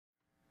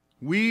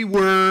We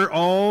were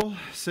all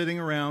sitting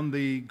around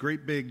the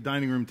great big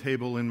dining room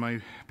table in my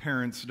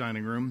parents'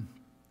 dining room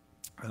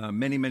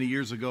many, many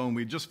years ago, and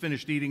we just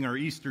finished eating our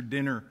Easter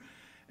dinner,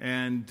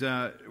 and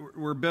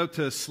we're about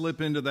to slip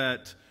into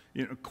that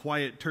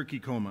quiet turkey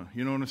coma.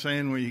 You know what I'm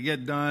saying? Where you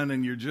get done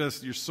and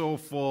you're so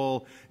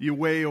full, you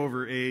way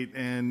overate,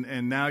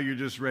 and now you're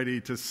just ready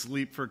to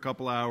sleep for a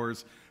couple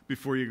hours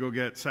before you go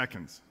get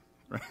seconds.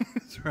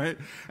 Right?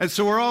 And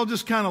so we're all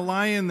just kind of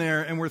lying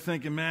there, and we're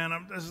thinking, man,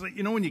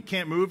 when you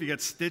can't move, you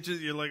got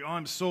stitches, you're like, oh,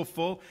 I'm so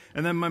full.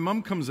 And then my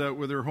mom comes out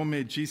with her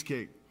homemade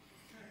cheesecake.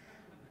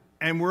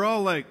 And we're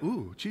all like,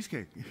 ooh,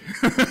 cheesecake.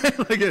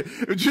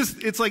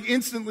 It's like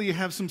instantly you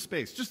have some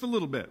space, just a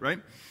little bit, right?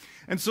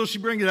 And so she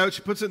brings it out,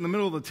 she puts it in the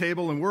middle of the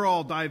table, and we're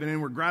all diving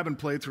in, we're grabbing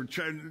plates, we're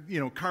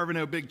trying, carving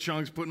out big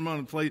chunks, putting them on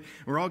the plate.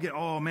 We're all getting,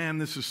 oh man,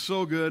 this is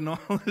so good, and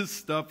all this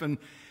stuff.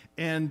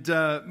 And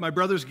my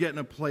brother's getting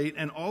a plate,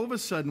 and all of a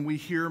sudden we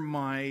hear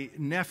my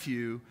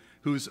nephew,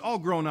 who's all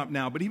grown up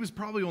now, but he was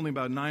probably only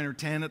about 9 or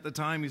 10 at the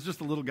time. He's just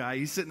a little guy.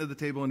 He's sitting at the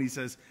table, and he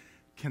says,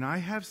 "Can I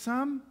have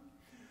some?"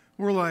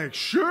 We're like,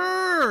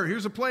 "Sure,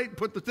 here's a plate,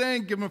 put the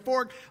thing, give him a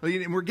fork."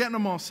 And we're getting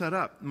them all set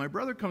up. And my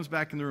brother comes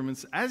back in the room,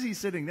 and as he's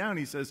sitting down,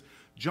 he says,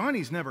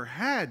 "Johnny's never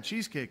had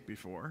cheesecake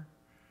before."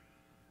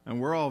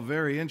 And we're all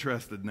very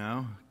interested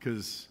now,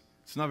 because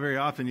it's not very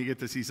often you get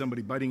to see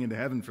somebody biting into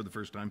heaven for the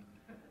first time.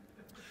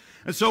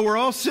 And so we're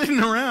all sitting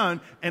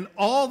around, and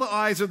all the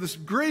eyes of this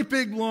great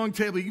big long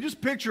table. You can just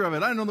picture of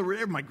it. I don't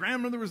know, my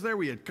grandmother was there.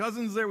 We had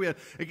cousins there.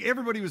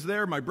 Everybody was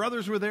there. My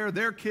brothers were there.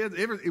 Their kids.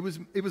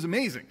 It was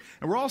amazing.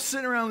 And we're all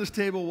sitting around this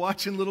table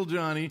watching little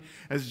Johnny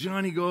as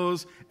Johnny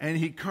goes and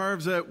he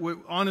carves out.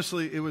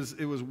 Honestly, it was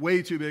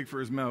way too big for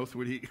his mouth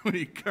when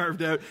he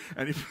carved out,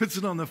 and he puts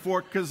it on the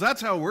fork, because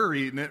that's how we're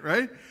eating it,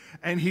 right?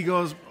 And he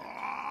goes,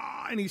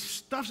 and he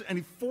stuffs it, and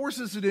he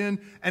forces it in,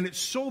 and it's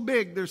so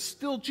big, there's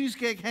still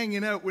cheesecake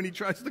hanging out when he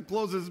tries to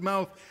close his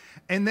mouth.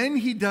 And then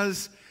he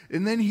does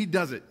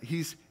it.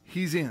 He's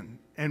in.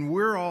 And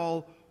we're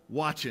all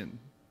watching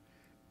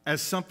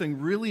as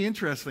something really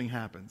interesting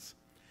happens.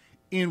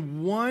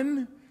 In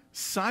one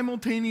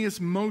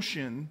simultaneous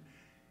motion,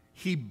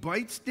 he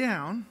bites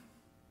down,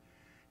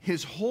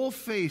 his whole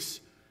face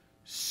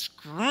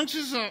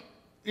scrunches up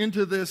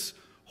into this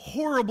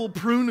horrible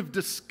prune of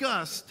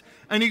disgust,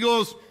 and he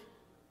goes,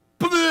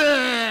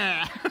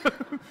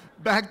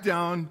 back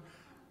down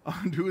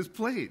onto his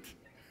plate.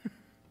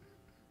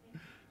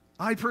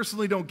 I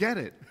personally don't get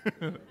it.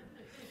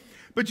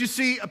 But you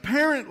see,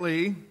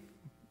 apparently,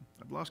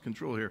 I've lost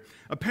control here.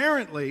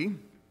 Apparently,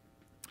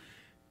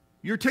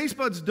 your taste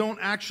buds don't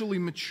actually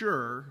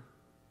mature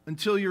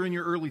until you're in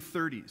your early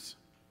 30s.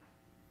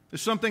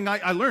 There's something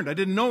I learned. I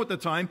didn't know at the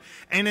time.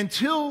 And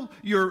until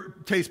your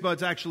taste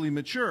buds actually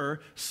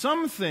mature,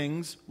 some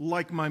things,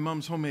 like my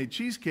mom's homemade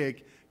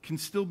cheesecake, can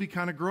still be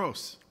kind of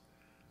gross.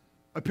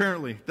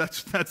 Apparently,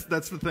 that's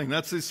the thing.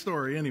 That's his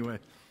story anyway.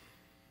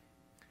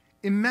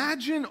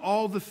 Imagine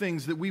all the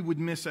things that we would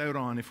miss out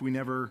on if we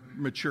never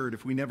matured,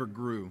 if we never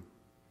grew.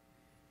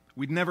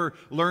 We'd never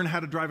learn how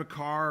to drive a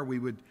car.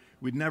 We'd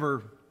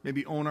never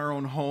maybe own our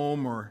own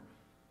home or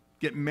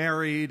get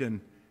married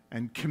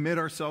and commit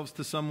ourselves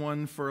to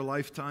someone for a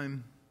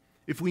lifetime.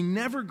 If we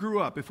never grew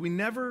up, if we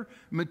never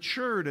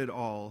matured at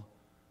all,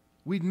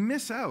 we'd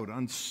miss out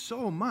on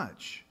so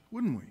much,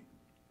 wouldn't we?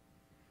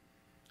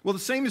 Well, the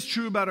same is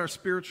true about our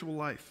spiritual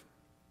life.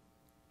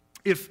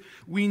 If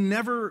we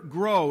never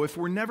grow, if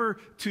we're never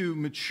to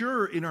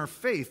mature in our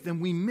faith, then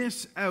we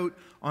miss out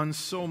on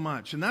so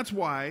much. And that's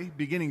why,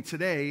 beginning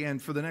today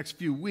and for the next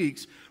few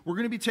weeks, we're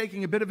going to be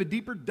taking a bit of a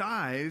deeper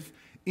dive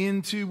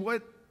into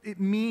what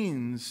it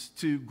means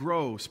to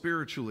grow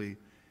spiritually.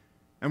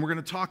 And we're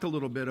going to talk a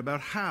little bit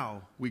about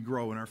how we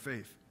grow in our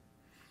faith.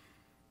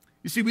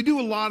 You see, we do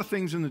a lot of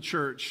things in the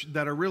church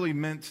that are really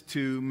meant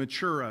to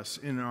mature us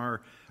in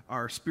our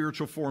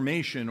spiritual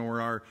formation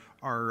or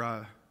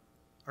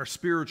our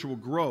spiritual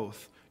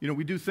growth.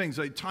 We do things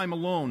like time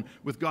alone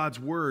with God's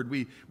Word.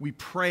 We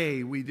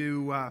pray. We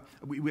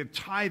have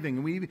tithing,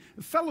 and we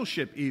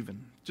fellowship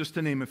even, just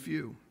to name a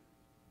few.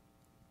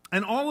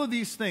 And all of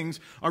these things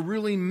are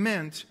really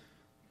meant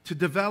to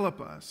develop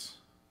us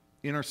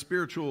in our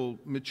spiritual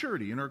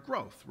maturity, in our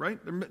growth, right?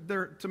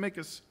 They're to make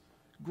us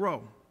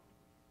grow.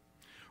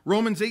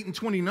 Romans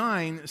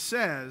 8:29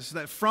 says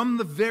that from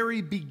the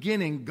very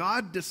beginning,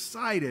 God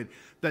decided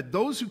that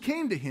those who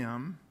came to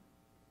him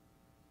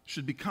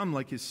should become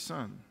like his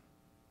Son.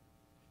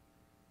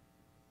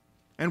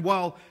 And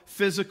while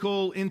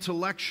physical,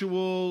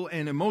 intellectual,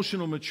 and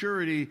emotional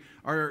maturity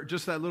are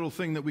just that little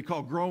thing that we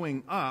call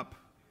growing up,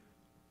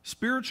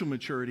 spiritual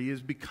maturity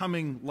is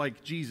becoming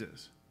like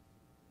Jesus.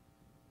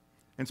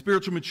 And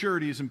spiritual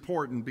maturity is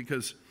important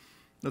because,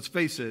 let's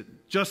face it,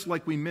 just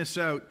like we miss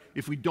out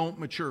if we don't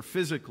mature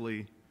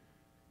physically,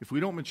 if we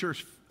don't mature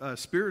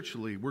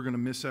spiritually, we're going to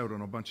miss out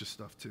on a bunch of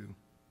stuff too.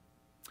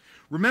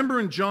 Remember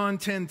in John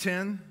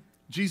 10:10,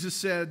 Jesus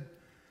said,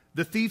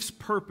 "The thief's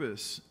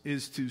purpose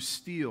is to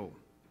steal,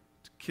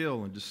 to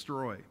kill, and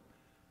destroy.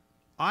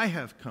 I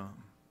have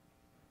come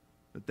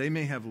that they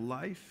may have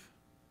life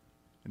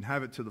and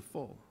have it to the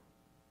full.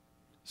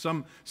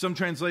 Some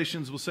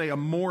translations will say a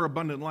more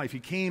abundant life. He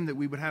came that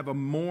we would have a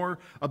more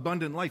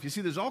abundant life. You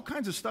see, there's all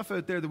kinds of stuff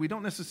out there that we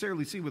don't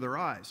necessarily see with our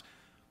eyes.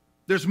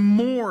 There's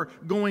more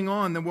going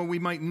on than what we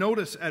might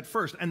notice at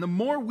first. And the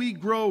more we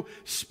grow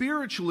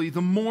spiritually,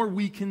 the more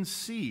we can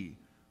see,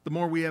 the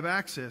more we have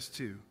access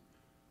to.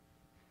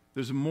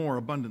 There's a more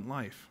abundant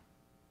life.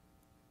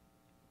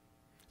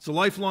 It's a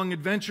lifelong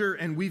adventure,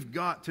 and we've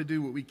got to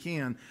do what we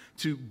can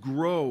to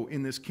grow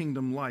in this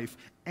kingdom life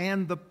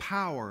and the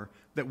power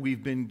that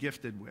we've been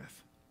gifted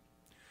with.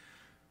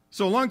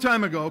 So a long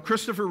time ago,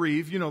 Christopher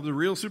Reeve, you know, the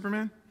real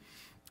Superman?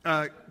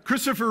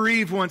 Christopher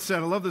Reeve once said,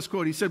 I love this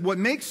quote, he said, "What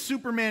makes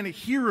Superman a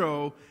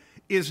hero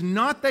is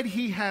not that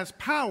he has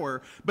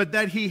power, but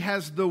that he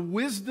has the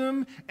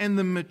wisdom and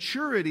the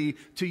maturity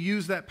to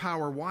use that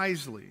power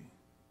wisely."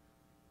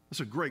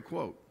 That's a great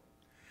quote.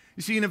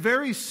 You see, in a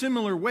very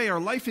similar way, our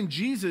life in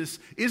Jesus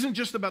isn't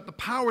just about the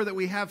power that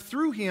we have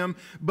through him,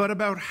 but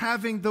about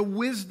having the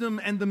wisdom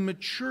and the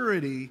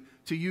maturity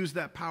to use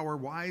that power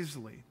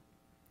wisely.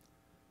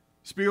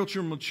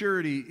 Spiritual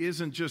maturity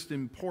isn't just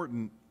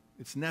important,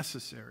 it's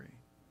necessary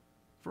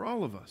for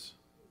all of us.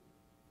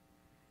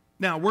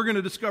 Now, we're going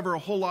to discover a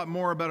whole lot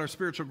more about our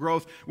spiritual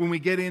growth when we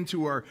get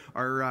into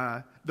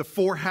the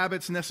 4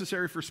 habits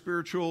necessary for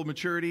spiritual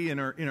maturity in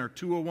our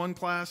 201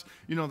 class.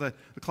 You know, the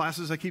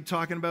classes I keep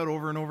talking about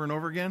over and over and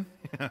over again.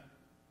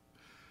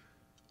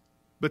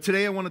 But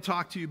today I want to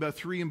talk to you about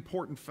 3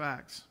 important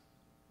facts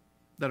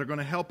that are going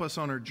to help us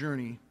on our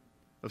journey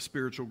of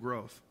spiritual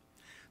growth.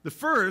 The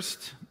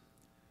first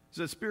is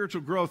that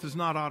spiritual growth is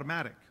not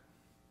automatic.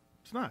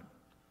 It's not.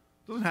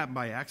 It doesn't happen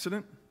by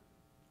accident.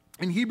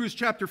 In Hebrews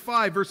chapter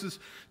 5, verses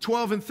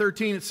 12 and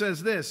 13, it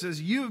says this, it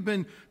says, "You have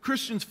been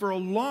Christians for a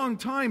long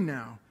time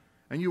now,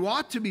 and you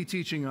ought to be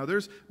teaching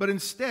others, but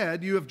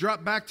instead you have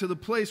dropped back to the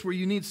place where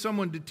you need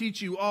someone to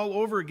teach you all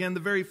over again the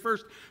very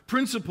first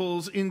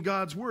principles in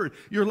God's Word.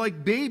 You're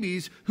like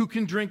babies who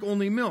can drink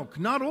only milk,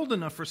 not old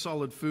enough for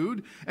solid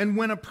food. And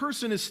when a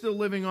person is still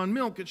living on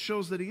milk, it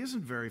shows that he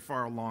isn't very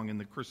far along in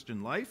the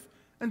Christian life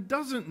and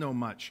doesn't know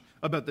much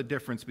about the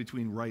difference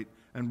between right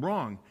and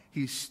wrong.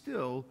 He's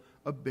still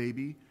a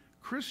baby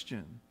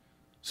Christian."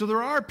 So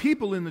there are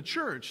people in the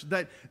church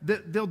that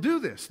they'll do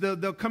this.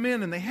 They'll come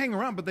in and they hang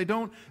around, but they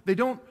don't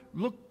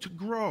look to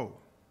grow.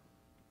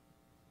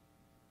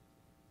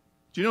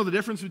 Do you know the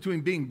difference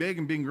between being big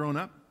and being grown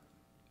up?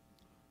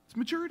 It's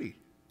maturity,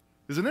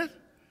 isn't it?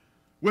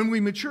 When we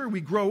mature,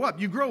 we grow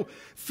up. You grow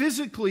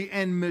physically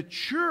and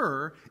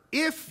mature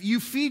if you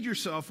feed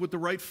yourself with the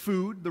right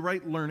food, the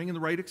right learning, and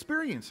the right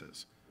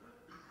experiences.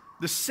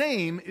 The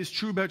same is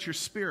true about your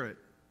spirit.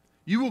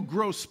 You will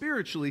grow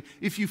spiritually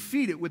if you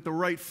feed it with the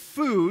right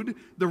food,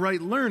 the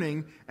right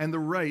learning, and the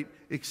right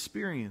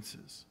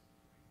experiences.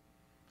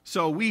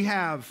 So we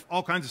have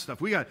all kinds of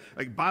stuff. We got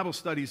like Bible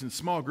studies in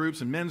small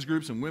groups and men's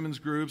groups and women's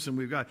groups, and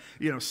we've got,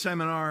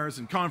 seminars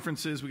and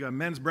conferences. We got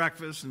men's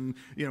breakfast and,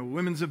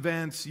 women's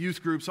events,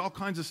 youth groups, all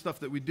kinds of stuff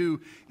that we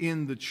do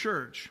in the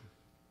church.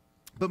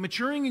 But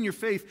maturing in your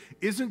faith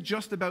isn't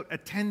just about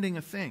attending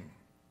a thing.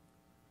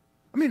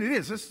 I mean, it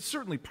is. That's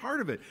certainly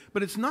part of it.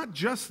 But it's not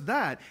just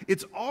that.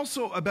 It's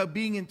also about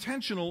being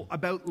intentional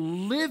about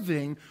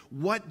living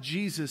what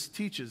Jesus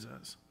teaches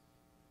us.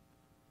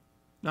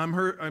 Now,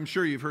 I'm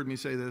sure you've heard me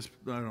say this,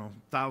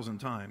 1,000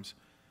 times.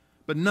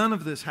 But none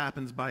of this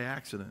happens by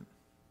accident.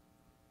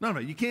 No.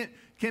 You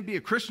can't be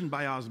a Christian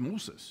by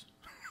osmosis,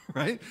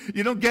 right?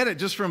 You don't get it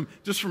just from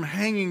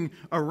hanging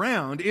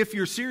around. If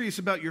you're serious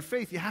about your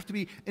faith, you have to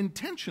be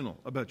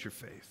intentional about your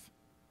faith.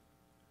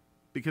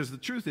 Because the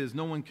truth is,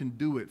 no one can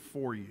do it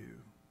for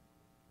you.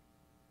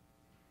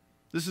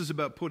 This is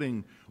about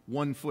putting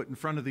one foot in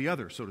front of the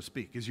other, so to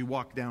speak, as you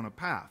walk down a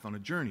path on a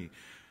journey.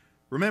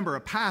 Remember,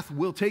 a path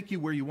will take you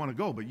where you want to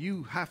go, but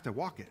you have to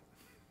walk it.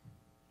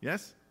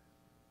 Yes?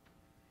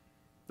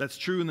 That's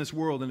true in this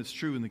world, and it's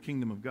true in the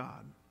kingdom of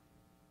God.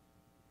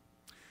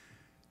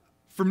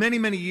 For many,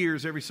 many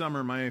years, every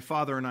summer, my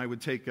father and I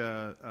would take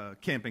a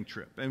camping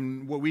trip.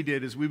 And what we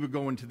did is we would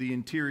go into the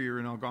interior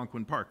in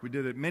Algonquin Park. We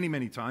did it many,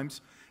 many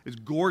times. It's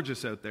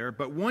gorgeous out there.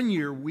 But one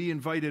year, we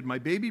invited my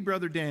baby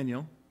brother,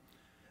 Daniel,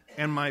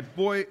 and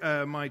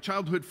my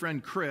childhood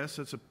friend, Chris.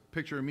 That's a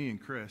picture of me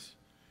and Chris.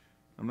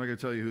 I'm not going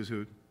to tell you who's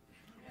who.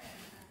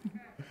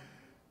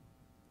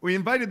 We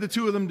invited the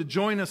two of them to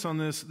join us on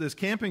this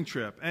camping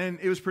trip, and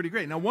it was pretty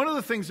great. Now, one of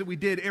the things that we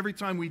did every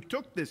time we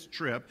took this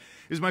trip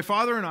is my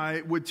father and I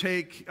would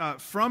take,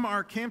 from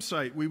our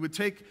campsite, we would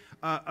take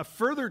a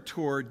further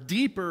tour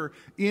deeper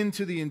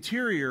into the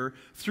interior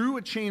through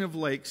a chain of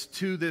lakes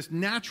to this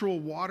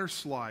natural water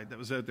slide that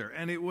was out there.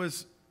 And it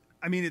was,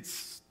 it's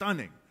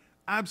stunning,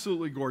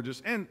 absolutely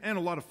gorgeous, and a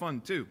lot of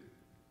fun, too.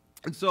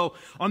 And so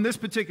on this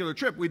particular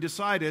trip, we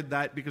decided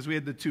that because we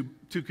had the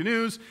two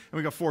canoes and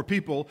we got 4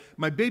 people,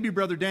 my baby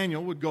brother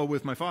Daniel would go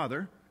with my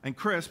father, and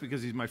Chris,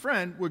 because he's my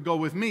friend, would go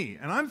with me.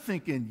 And I'm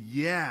thinking,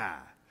 yeah,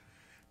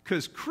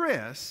 because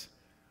Chris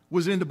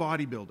was into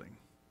bodybuilding,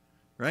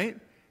 right?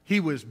 He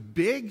was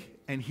big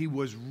and he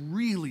was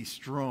really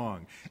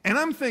strong. And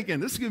I'm thinking,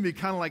 this is going to be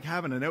kind of like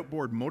having an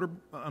outboard motor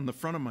on the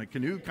front of my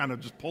canoe, kind of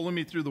just pulling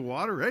me through the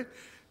water, right?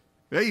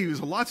 Hey, he was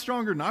a lot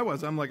stronger than I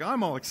was. I'm like,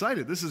 I'm all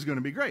excited. This is going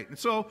to be great. And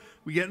so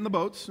we get in the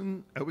boats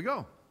and out we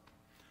go.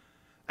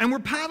 And we're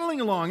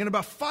paddling along, and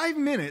about 5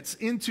 minutes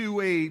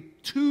into a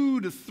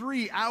 2 to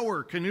 3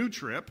 hour canoe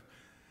trip,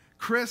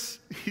 Chris,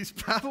 he's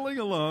paddling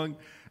along,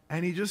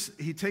 and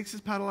he takes his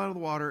paddle out of the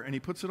water, and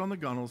he puts it on the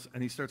gunnels,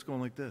 and he starts going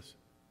like this.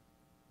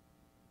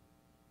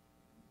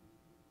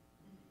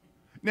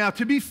 Now,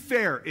 to be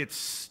fair, it's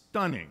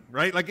stunning,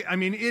 right? Like, I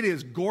mean, it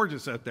is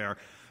gorgeous out there.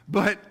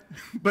 But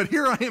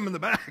here I am in the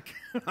back.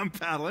 I'm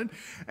paddling,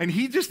 and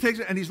he just takes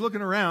it, and he's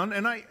looking around,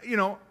 and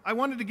I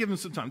wanted to give him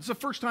some time. It's the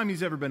first time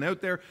he's ever been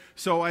out there,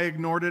 so I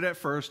ignored it at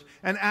first.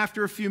 And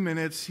after a few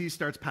minutes, he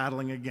starts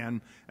paddling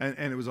again,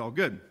 and it was all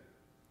good.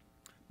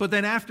 But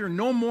then after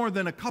no more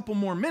than a couple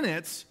more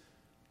minutes,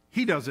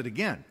 he does it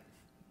again.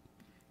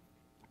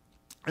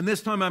 And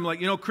this time I'm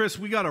like, Chris,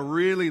 we got a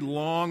really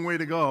long way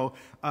to go.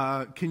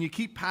 Can you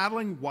keep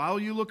paddling while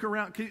you look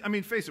around?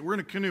 Face it, we're in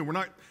a canoe.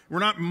 We're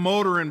not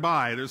motoring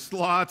by. There's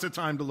lots of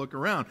time to look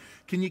around.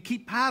 Can you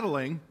keep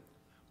paddling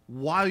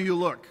while you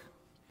look?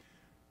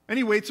 And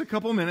he waits a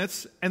couple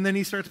minutes, and then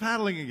he starts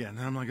paddling again. And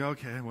I'm like,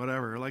 okay,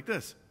 whatever, like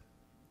this.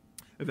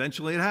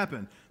 Eventually it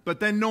happened. But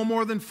then no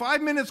more than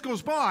 5 minutes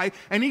goes by,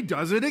 and he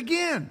does it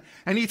again.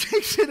 And he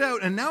takes it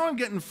out, and now I'm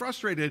getting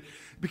frustrated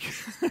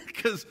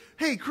because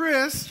hey,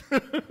 Chris,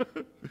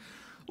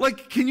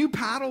 like, can you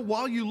paddle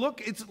while you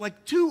look? It's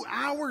like 2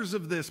 hours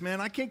of this, man.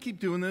 I can't keep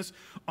doing this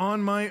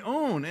on my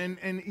own.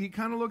 And he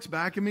kind of looks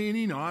back at me, and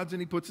he nods,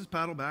 and he puts his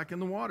paddle back in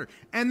the water.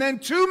 And then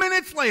 2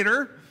 minutes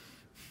later,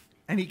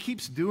 and he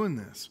keeps doing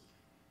this.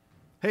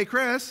 Hey,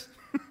 Chris,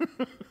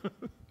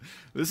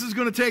 this is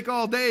going to take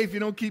all day if you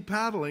don't keep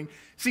paddling.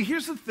 See,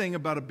 here's the thing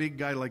about a big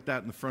guy like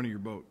that in the front of your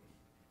boat.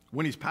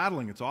 When he's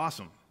paddling, it's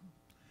awesome.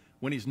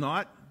 When he's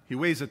not, he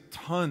weighs a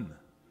ton.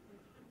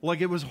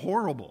 Like, it was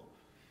horrible.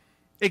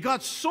 It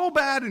got so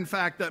bad, in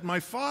fact, that my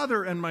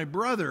father and my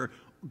brother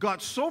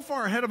got so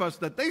far ahead of us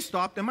that they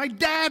stopped, and my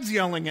dad's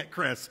yelling at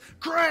Chris,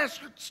 Chris,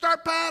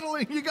 start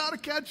paddling. You got to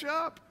catch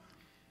up.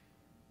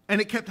 And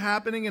it kept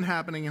happening and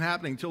happening and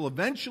happening until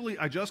eventually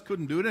I just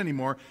couldn't do it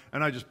anymore,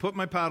 and I just put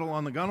my paddle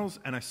on the gunnels,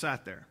 and I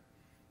sat there.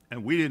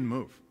 And we didn't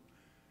move.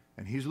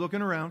 And he's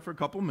looking around for a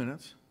couple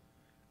minutes,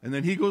 and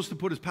then he goes to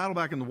put his paddle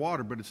back in the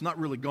water, but it's not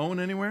really going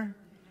anywhere,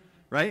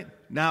 right?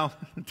 Now,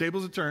 the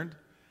tables are turned,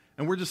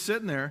 and we're just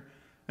sitting there,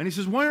 and he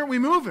says, why aren't we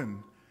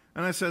moving?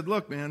 And I said,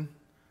 look, man,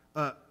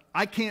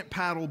 I can't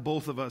paddle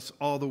both of us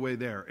all the way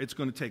there. It's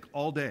going to take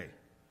all day.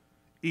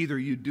 Either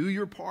you do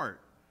your part,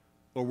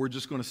 or we're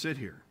just going to sit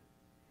here.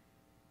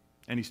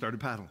 And he started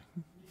paddling.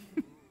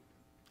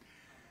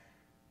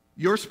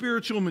 Your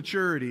spiritual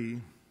maturity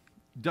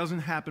doesn't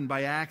happen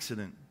by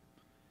accident.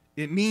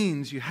 It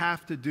means you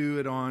have to do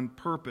it on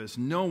purpose.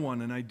 No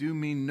one, and I do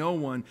mean no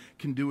one,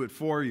 can do it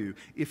for you.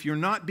 If you're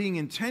not being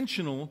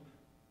intentional,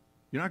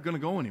 you're not going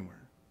to go anywhere.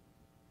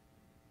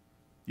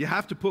 You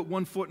have to put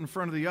one foot in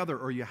front of the other,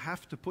 or you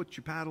have to put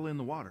your paddle in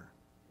the water.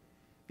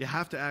 You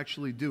have to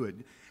actually do it.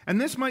 And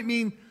this might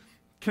mean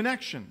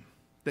connection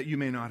that you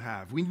may not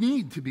have. We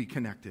need to be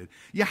connected.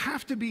 You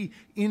have to be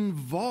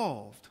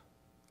involved.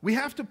 We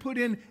have to put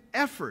in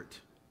effort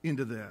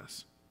into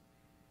this.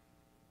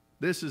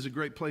 This is a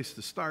great place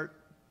to start.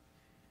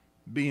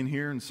 Being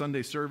here in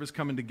Sunday service,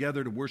 coming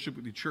together to worship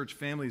with your church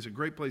family is a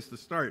great place to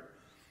start.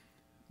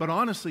 But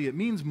honestly, it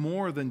means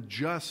more than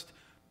just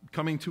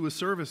coming to a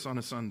service on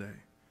a Sunday.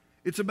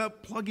 It's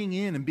about plugging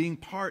in and being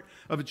part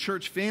of a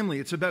church family.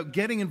 It's about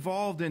getting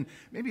involved in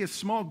maybe a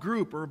small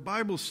group or a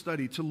Bible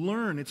study to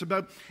learn. It's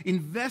about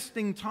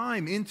investing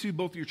time into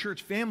both your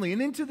church family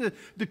and into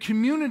the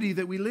community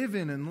that we live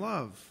in and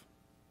love.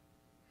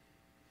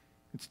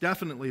 It's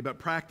definitely about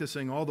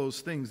practicing all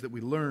those things that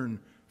we learn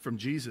from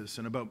Jesus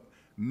and about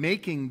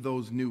making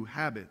those new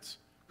habits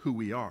who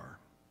we are.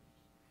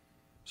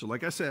 So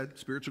like I said,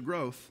 spiritual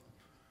growth,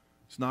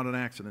 it's not an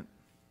accident.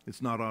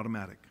 It's not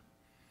automatic.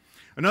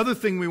 Another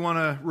thing we want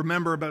to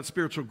remember about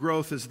spiritual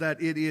growth is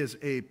that it is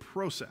a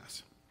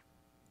process.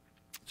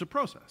 It's a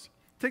process.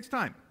 It takes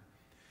time.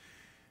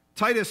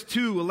 Titus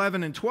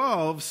 2:11 and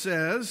 12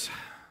 says,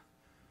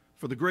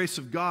 "For the grace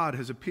of God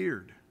has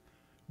appeared,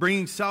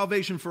 bringing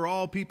salvation for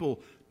all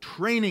people,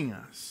 training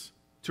us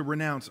to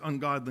renounce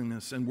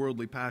ungodliness and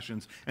worldly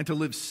passions, and to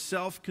live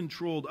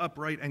self-controlled,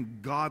 upright,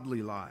 and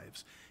godly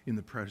lives in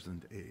the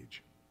present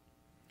age."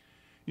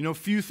 You know,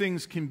 few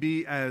things can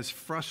be as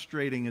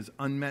frustrating as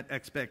unmet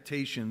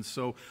expectations.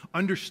 So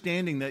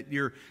understanding that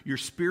your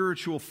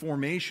spiritual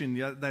formation,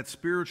 that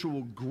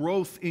spiritual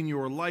growth in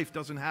your life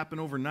doesn't happen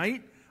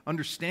overnight,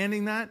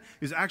 understanding that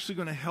is actually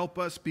going to help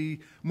us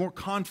be more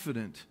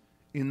confident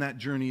in that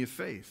journey of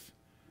faith.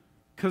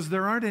 Because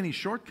there aren't any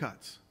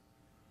shortcuts.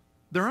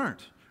 There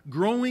aren't.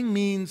 Growing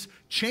means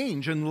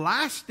change, and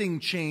lasting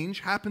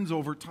change happens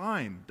over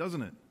time,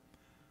 doesn't it?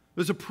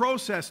 There's a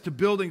process to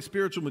building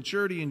spiritual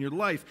maturity in your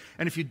life,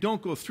 and if you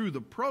don't go through the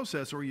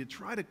process or you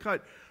try to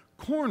cut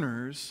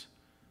corners,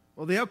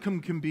 well, the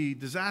outcome can be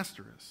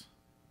disastrous.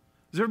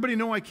 Does everybody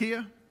know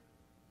IKEA?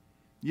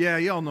 Yeah,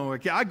 you all know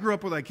IKEA. I grew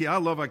up with IKEA. I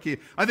love IKEA.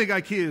 I think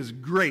IKEA is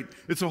great.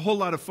 It's a whole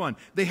lot of fun.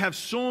 They have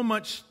so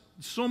much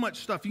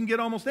stuff. You can get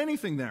almost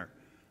anything there,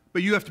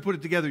 but you have to put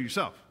it together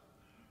yourself,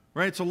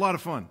 right? It's a lot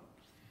of fun.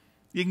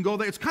 You can go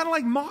there. It's kind of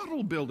like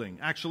model building,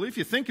 actually. If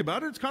you think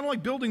about it, it's kind of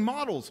like building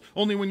models.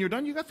 Only when you're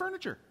done, you got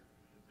furniture.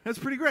 That's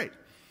pretty great.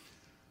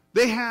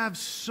 They have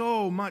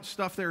so much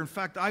stuff there. In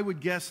fact, I would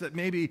guess that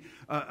maybe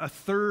a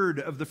third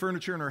of the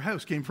furniture in our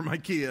house came from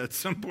IKEA at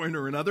some point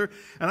or another.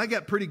 And I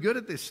got pretty good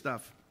at this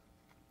stuff.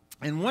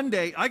 And one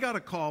day, I got a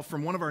call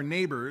from one of our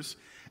neighbors,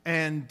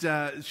 and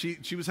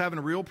she was having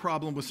a real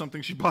problem with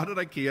something she bought at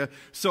IKEA.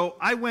 So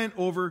I went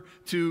over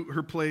to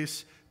her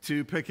place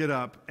to pick it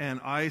up, and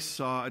I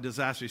saw a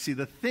disaster. See,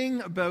 the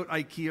thing about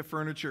IKEA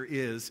furniture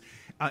is,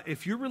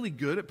 if you're really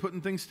good at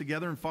putting things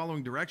together and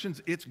following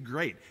directions, it's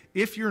great.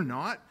 If you're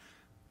not,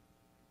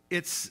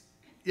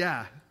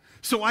 yeah.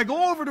 So I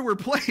go over to her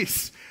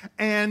place,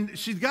 and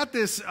she's got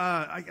this,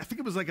 I think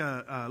it was like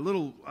a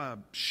little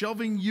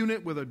shelving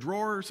unit with a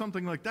drawer or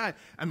something like that,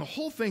 and the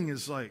whole thing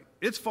is like,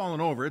 it's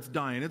falling over, it's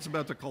dying, it's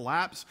about to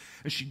collapse,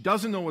 and she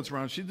doesn't know what's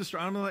wrong.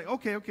 I'm like,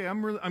 okay,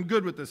 I'm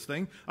good with this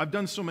thing. I've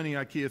done so many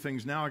IKEA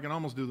things now, I can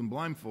almost do them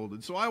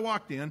blindfolded. So I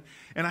walked in,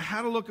 and I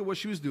had a look at what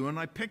she was doing, and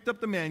I picked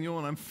up the manual,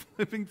 and I'm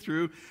flipping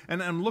through,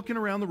 and I'm looking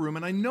around the room,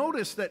 and I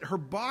noticed that her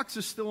box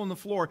is still on the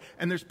floor,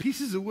 and there's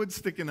pieces of wood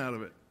sticking out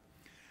of it.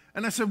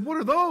 And I said, what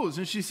are those?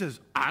 And she says,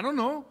 I don't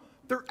know.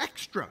 They're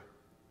extra.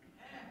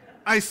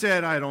 I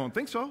said, I don't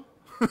think so.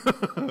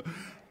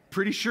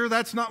 Pretty sure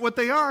that's not what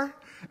they are.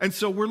 And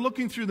so we're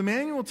looking through the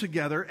manual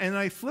together, and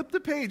I flip the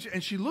page,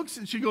 and she looks,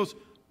 and she goes,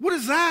 what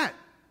is that?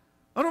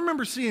 I don't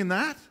remember seeing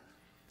that.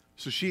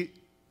 So she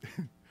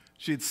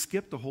had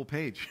skipped the whole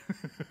page.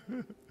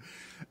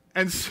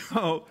 And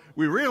so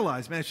we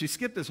realized, man, she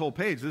skipped this whole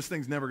page. This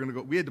thing's never going to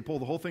go. We had to pull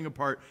the whole thing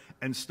apart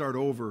and start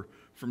over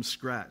from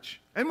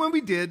scratch. And when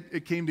we did,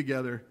 it came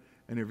together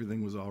and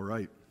everything was all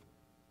right.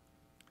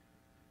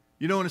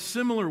 You know, in a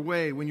similar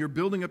way, when you're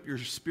building up your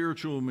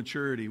spiritual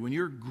maturity, when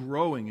you're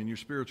growing in your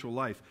spiritual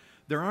life,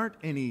 there aren't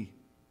any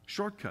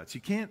shortcuts.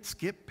 You can't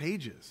skip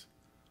pages.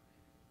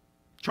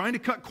 Trying to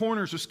cut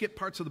corners or skip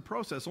parts of the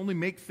process only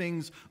make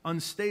things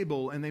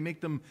unstable, and they make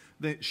them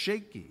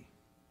shaky.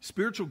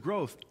 Spiritual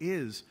growth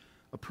is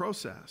a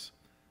process.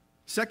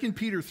 2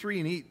 Peter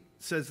 3:8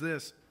 says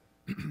this,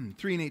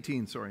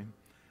 3:18, sorry.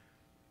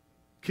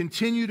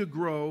 Continue to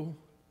grow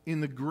in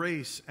the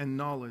grace and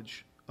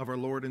knowledge of our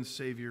Lord and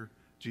Savior,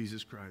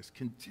 Jesus Christ.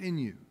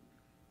 Continue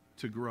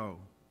to grow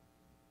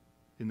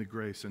in the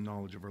grace and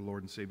knowledge of our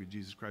Lord and Savior,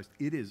 Jesus Christ.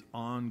 It is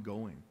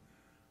ongoing.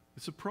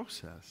 It's a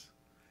process.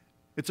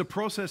 It's a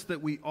process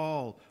that we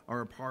all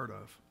are a part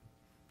of.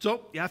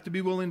 So you have to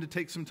be willing to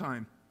take some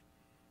time.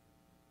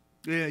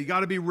 Yeah, you got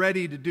to be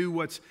ready to do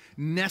what's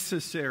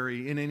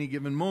necessary in any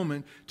given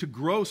moment to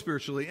grow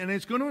spiritually. And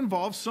it's going to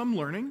involve some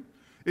learning.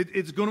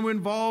 It's going to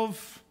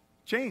involve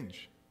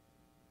change,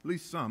 at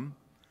least some.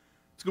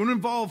 It's going to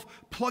involve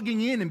plugging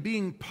in and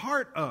being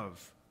part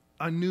of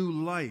a new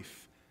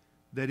life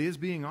that is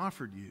being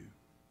offered you.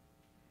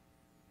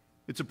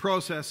 It's a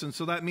process, and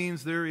so that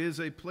means there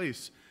is a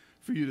place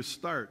for you to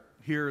start.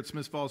 Here at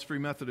Smiths Falls Free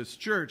Methodist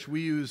Church,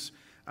 we use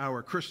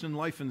our Christian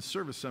life and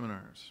service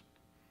seminars.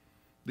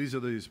 These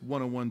are these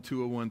 101,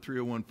 201,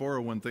 301,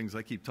 401 things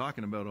I keep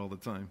talking about all the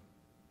time.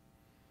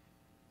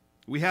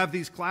 We have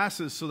these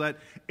classes so that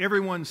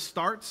everyone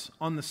starts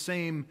on the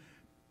same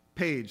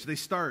page. They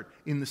start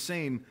in the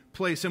same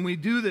place. And we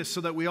do this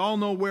so that we all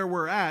know where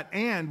we're at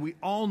and we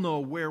all know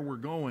where we're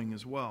going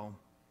as well.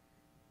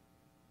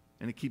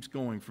 And it keeps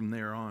going from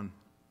there on.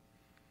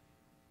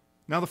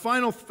 Now, the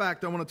final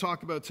fact I want to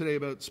talk about today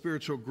about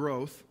spiritual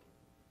growth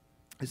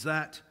is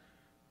that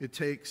it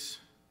takes...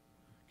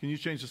 Can you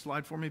change the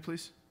slide for me,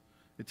 please?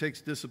 It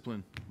takes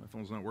discipline. My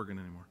phone's not working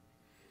anymore.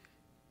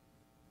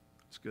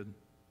 It's good.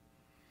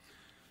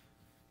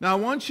 Now, I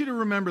want you to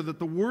remember that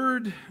the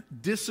word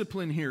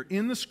discipline here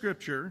in the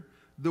Scripture,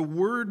 the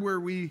word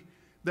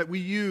that we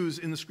use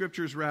in the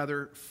Scriptures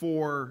rather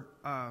for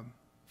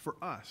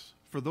us,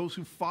 for those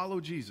who follow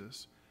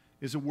Jesus,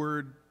 is a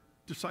word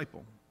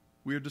disciple.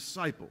 We are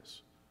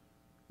disciples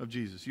of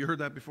Jesus. You heard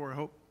that before, I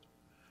hope?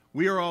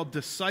 We are all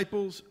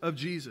disciples of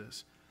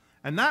Jesus.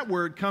 And that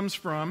word comes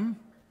from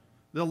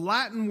the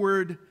Latin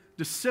word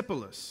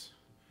discipulus.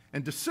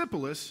 And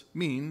discipulus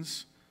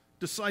means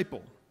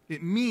disciple.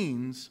 It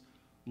means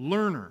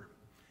learner.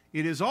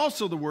 It is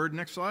also the word,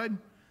 next slide,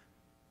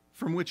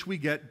 from which we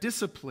get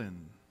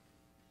discipline.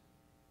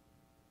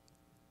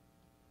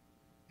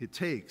 It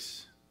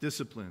takes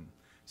discipline.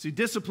 See,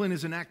 discipline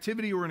is an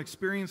activity or an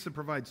experience that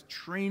provides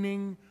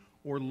training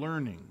or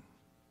learning.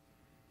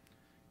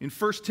 In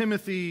 1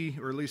 Timothy,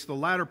 or at least the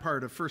latter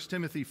part of 1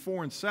 Timothy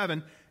 4 and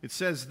 7, it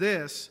says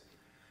this,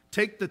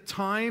 take the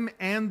time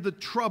and the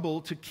trouble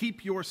to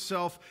keep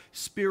yourself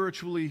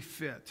spiritually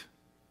fit.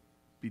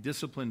 Be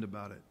disciplined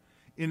about it.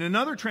 In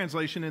another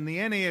translation, in the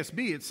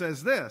NASB, it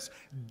says this,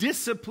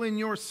 discipline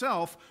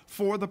yourself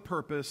for the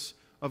purpose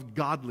of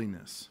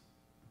godliness.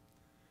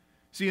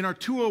 See, in our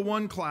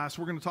 201 class,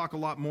 we're going to talk a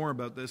lot more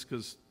about this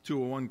because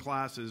 201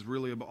 class is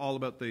really all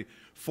about the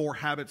 4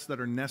 habits that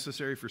are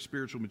necessary for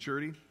spiritual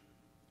maturity.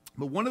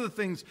 But one of the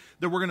things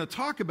that we're going to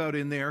talk about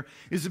in there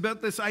is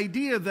about this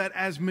idea that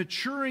as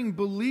maturing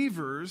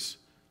believers,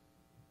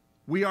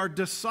 we are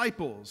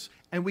disciples,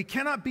 and we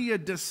cannot be a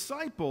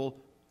disciple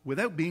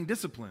without being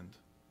disciplined.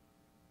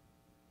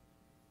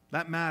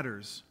 That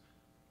matters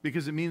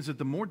because it means that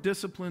the more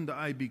disciplined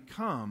I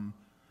become,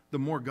 the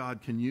more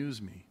God can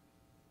use me.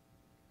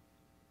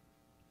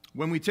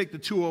 When we take the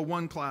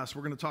 201 class,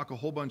 we're going to talk a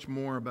whole bunch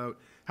more about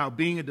how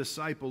being a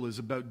disciple is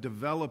about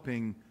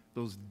developing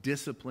those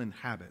disciplined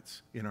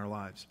habits in our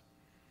lives.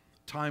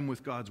 Time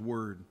with God's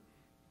Word,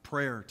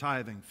 prayer,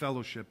 tithing,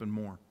 fellowship, and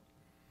more.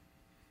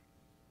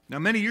 Now,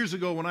 many years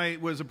ago when I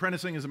was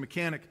apprenticing as a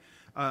mechanic,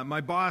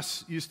 my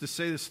boss used to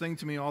say this thing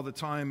to me all the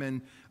time,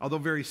 and although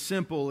very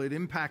simple, it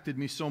impacted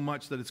me so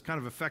much that it's kind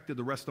of affected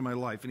the rest of my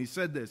life. And he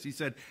said this, he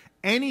said,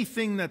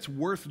 anything that's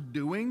worth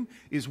doing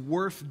is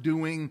worth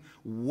doing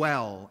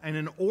well. And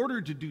in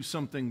order to do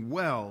something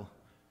well,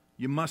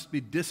 you must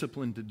be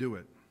disciplined to do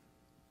it.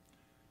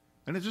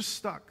 And it just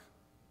stuck.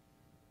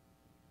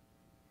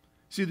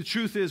 See, the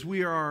truth is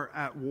we are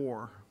at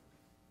war.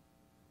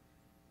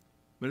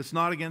 But it's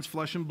not against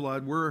flesh and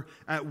blood. We're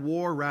at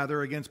war,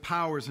 rather, against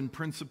powers and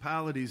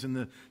principalities in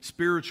the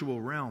spiritual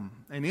realm.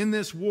 And in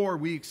this war,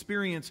 we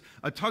experience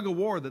a tug of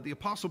war that the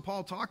Apostle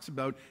Paul talks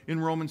about in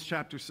Romans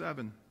chapter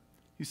 7.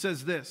 He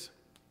says this,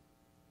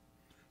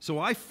 "So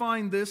I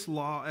find this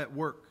law at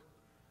work.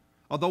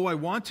 Although I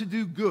want to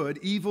do good,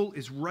 evil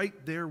is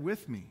right there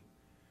with me.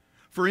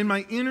 For in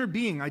my inner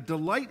being I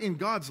delight in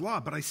God's law,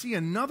 but I see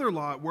another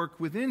law at work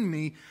within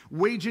me,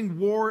 waging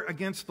war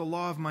against the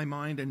law of my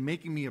mind and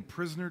making me a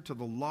prisoner to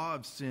the law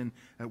of sin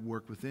at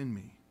work within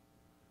me."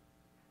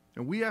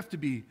 And we have to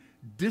be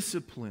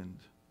disciplined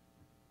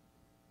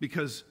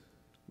because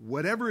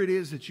whatever it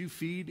is that you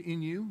feed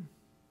in you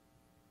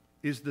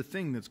is the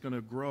thing that's going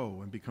to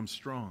grow and become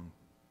strong.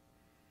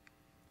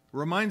 It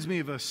reminds me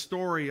of a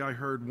story I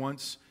heard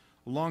once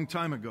a long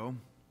time ago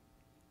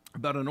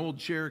about an old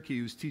Cherokee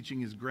who's teaching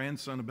his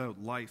grandson about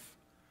life.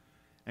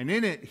 And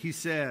in it, he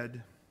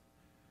said,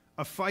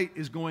 "A fight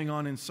is going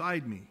on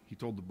inside me," he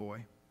told the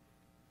boy.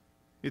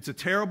 "It's a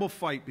terrible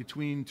fight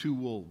between 2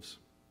 wolves.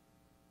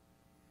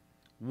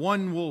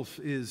 One wolf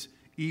is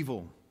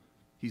evil.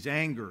 He's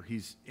anger,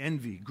 he's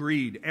envy,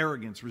 greed,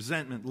 arrogance,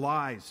 resentment,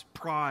 lies,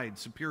 pride,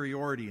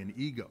 superiority, and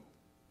ego."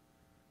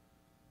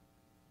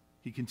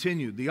 He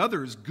continued, "The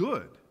other is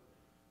good.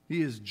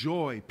 He is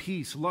joy,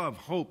 peace, love,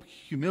 hope,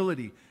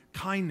 humility,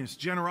 kindness,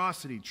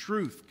 generosity,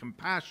 truth,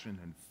 compassion,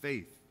 and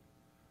faith.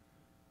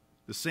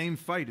 The same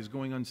fight is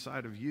going on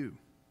inside of you.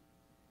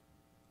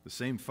 The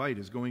same fight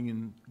is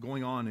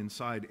going on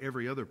inside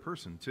every other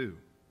person too."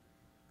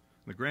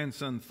 The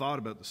grandson thought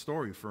about the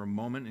story for a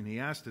moment, and he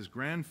asked his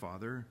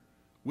grandfather,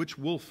 "Which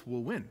wolf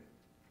will win?"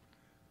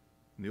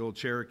 And the old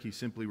Cherokee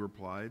simply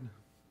replied,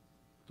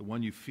 "The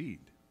one you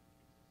feed."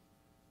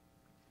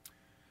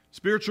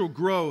 Spiritual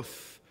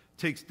growth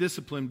takes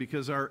discipline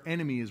because our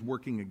enemy is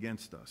working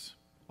against us.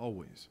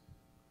 Always.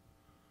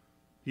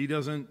 He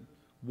doesn't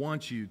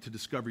want you to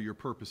discover your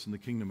purpose in the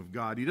kingdom of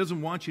God. He doesn't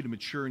want you to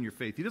mature in your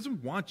faith. He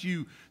doesn't want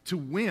you to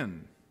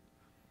win.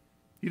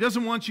 He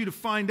doesn't want you to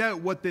find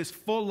out what this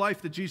full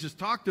life that Jesus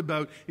talked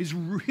about is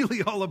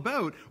really all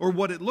about or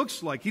what it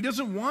looks like. He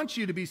doesn't want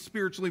you to be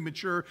spiritually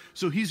mature,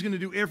 so he's going to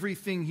do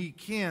everything he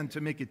can to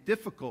make it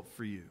difficult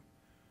for you,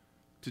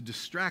 to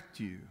distract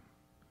you,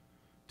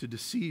 to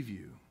deceive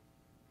you.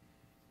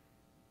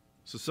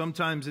 So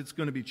sometimes it's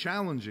going to be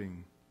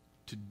challenging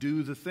to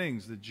do the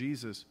things that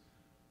Jesus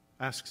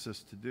asks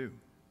us to do.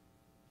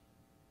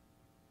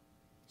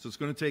 So it's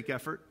going to take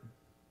effort.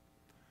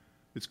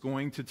 It's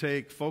going to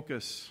take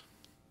focus.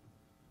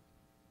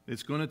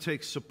 It's going to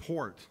take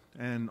support.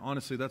 And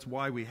honestly, that's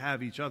why we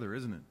have each other,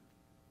 isn't it?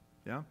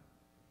 Yeah?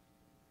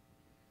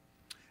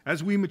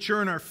 As we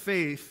mature in our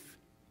faith,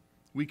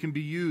 we can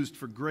be used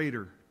for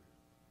greater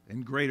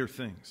and greater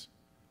things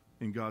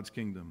in God's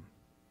kingdom.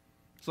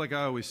 It's like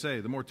I always say,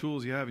 the more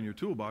tools you have in your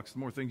toolbox, the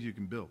more things you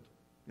can build.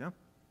 Yeah?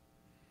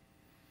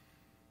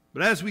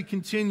 But as we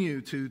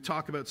continue to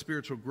talk about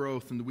spiritual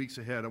growth in the weeks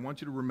ahead, I want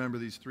you to remember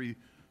these 3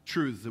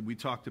 truths that we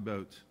talked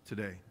about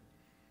today.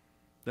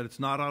 That it's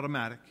not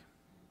automatic,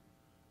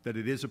 that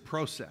it is a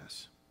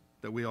process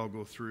that we all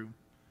go through,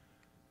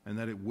 and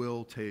that it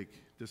will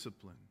take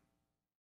discipline.